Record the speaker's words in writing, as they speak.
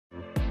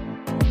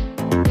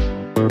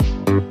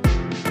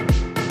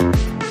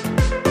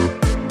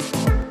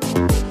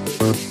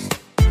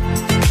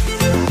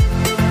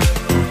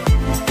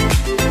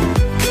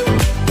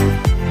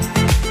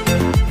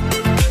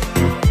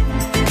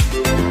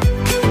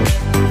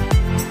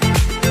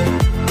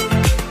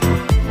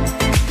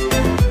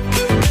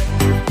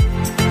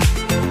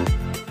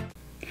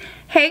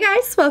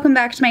welcome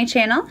back to my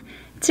channel.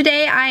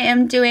 Today I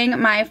am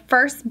doing my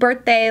first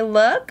birthday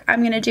look. I'm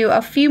going to do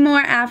a few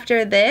more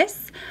after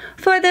this.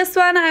 For this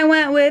one I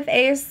went with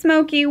a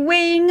smoky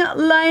wing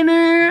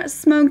liner,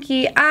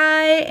 smoky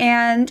eye,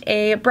 and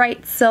a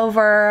bright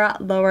silver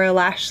lower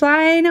lash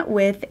line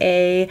with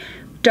a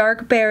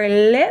dark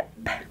berry lip.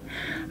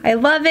 I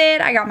love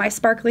it. I got my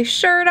sparkly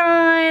shirt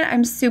on.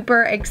 I'm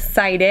super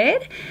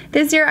excited.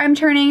 This year I'm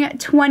turning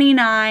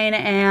 29,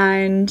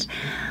 and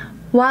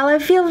while I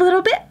feel a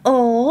little bit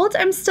old,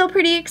 I'm still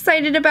pretty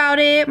excited about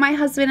it. My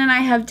husband and I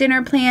have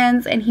dinner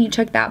plans and he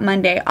took that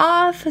Monday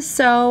off,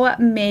 so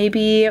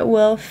maybe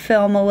we'll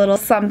film a little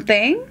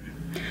something.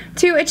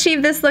 To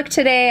achieve this look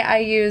today, I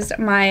used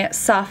my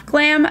Soft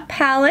Glam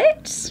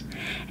palette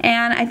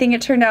and I think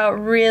it turned out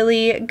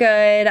really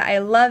good. I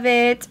love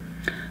it.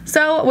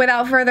 So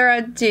without further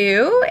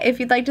ado, if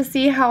you'd like to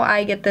see how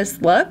I get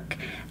this look,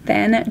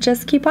 then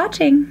just keep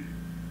watching.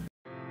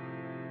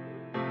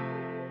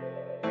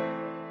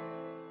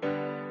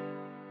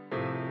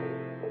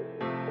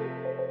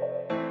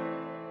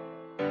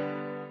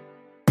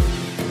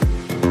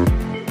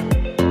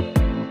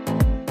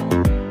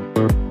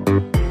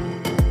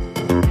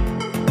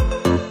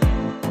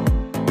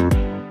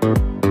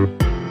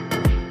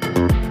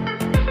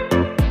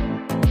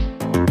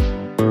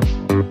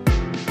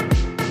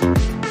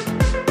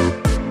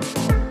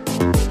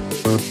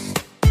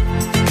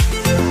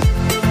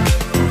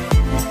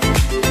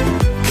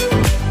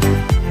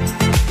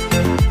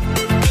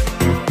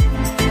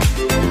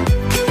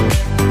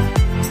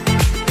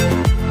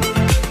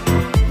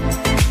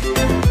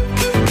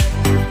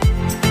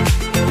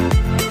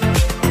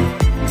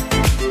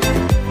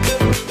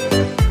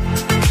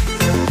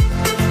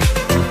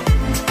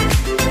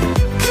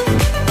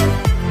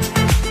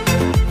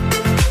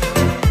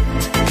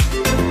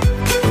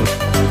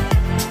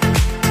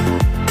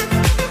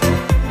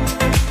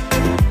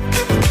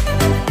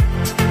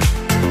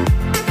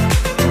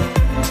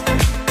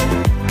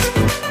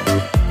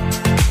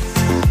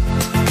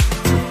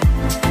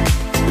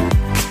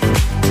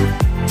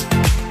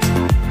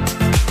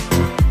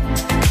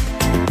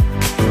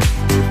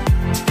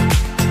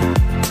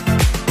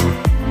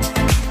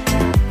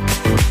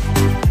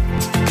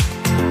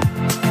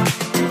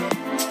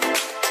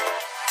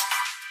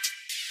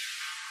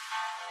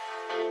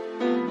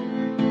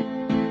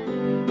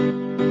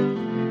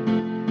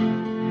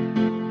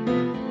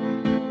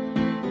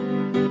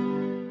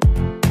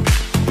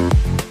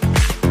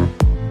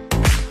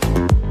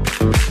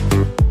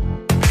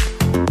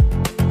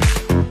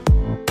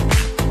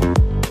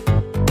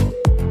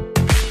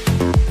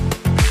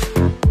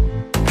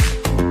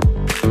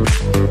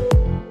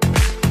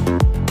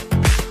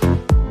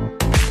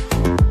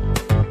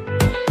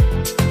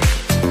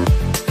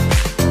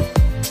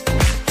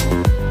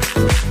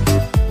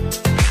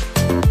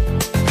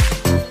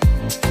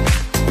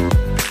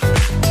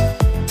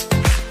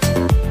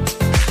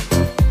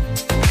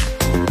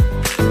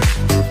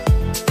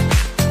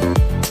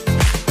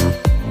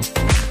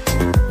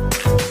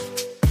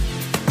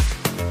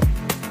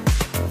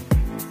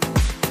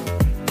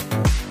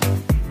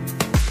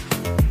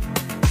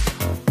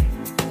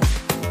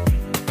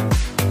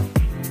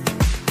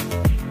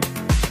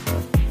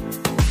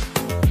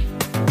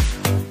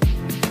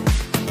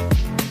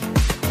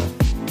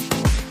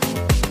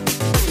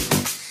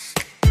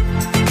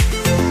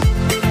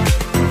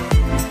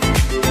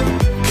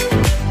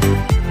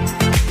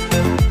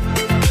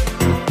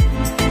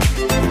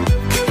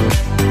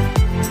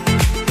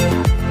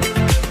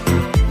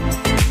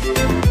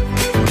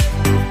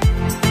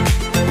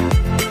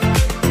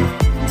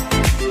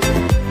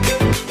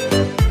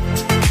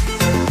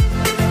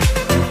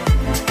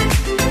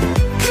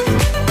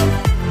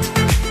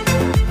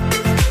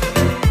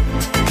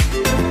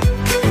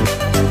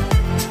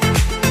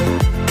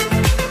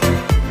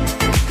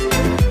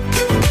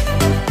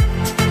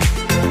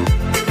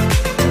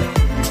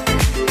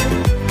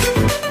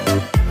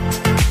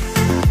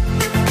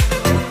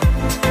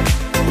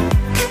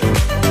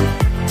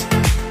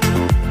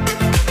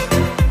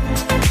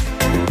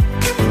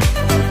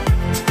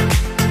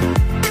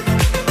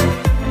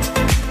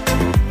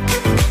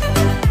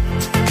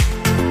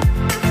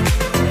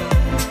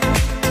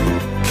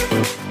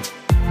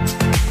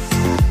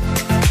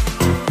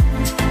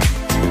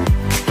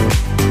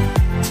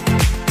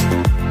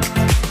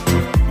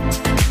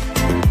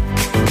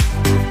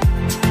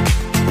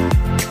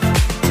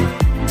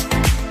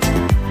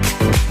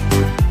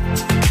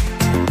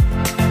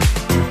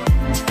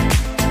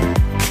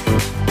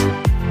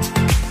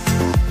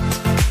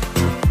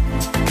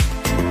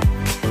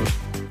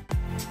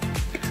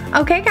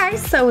 Okay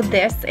guys, so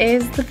this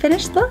is the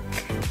finished look.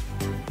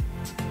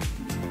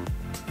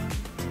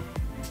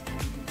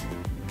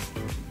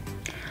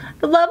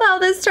 I love how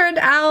this turned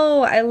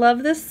out. I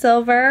love the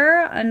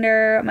silver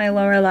under my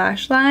lower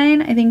lash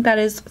line. I think that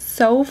is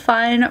so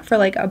fun for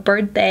like a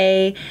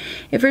birthday.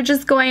 If you're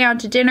just going out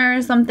to dinner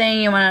or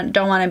something, you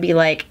don't want to be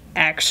like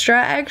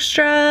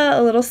extra.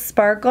 A little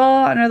sparkle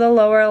under the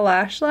lower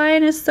lash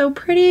line is so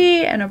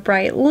pretty, and a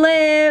bright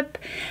lip,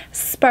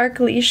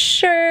 sparkly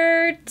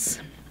shirt.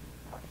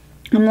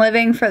 I'm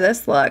living for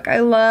this look.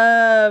 I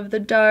love the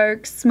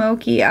dark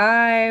smoky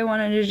eye. I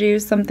wanted to do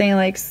something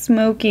like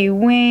smoky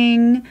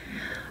wing.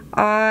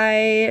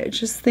 I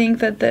just think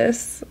that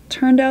this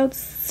turned out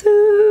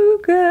so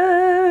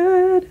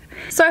good.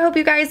 So I hope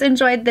you guys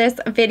enjoyed this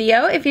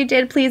video. If you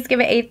did, please give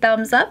it a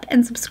thumbs up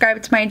and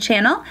subscribe to my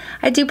channel.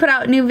 I do put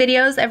out new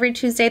videos every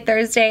Tuesday,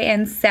 Thursday,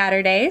 and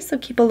Saturday, so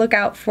keep a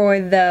lookout for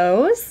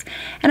those.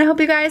 And I hope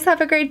you guys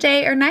have a great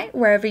day or night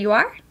wherever you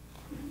are.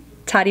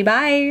 Toddy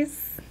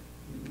byes.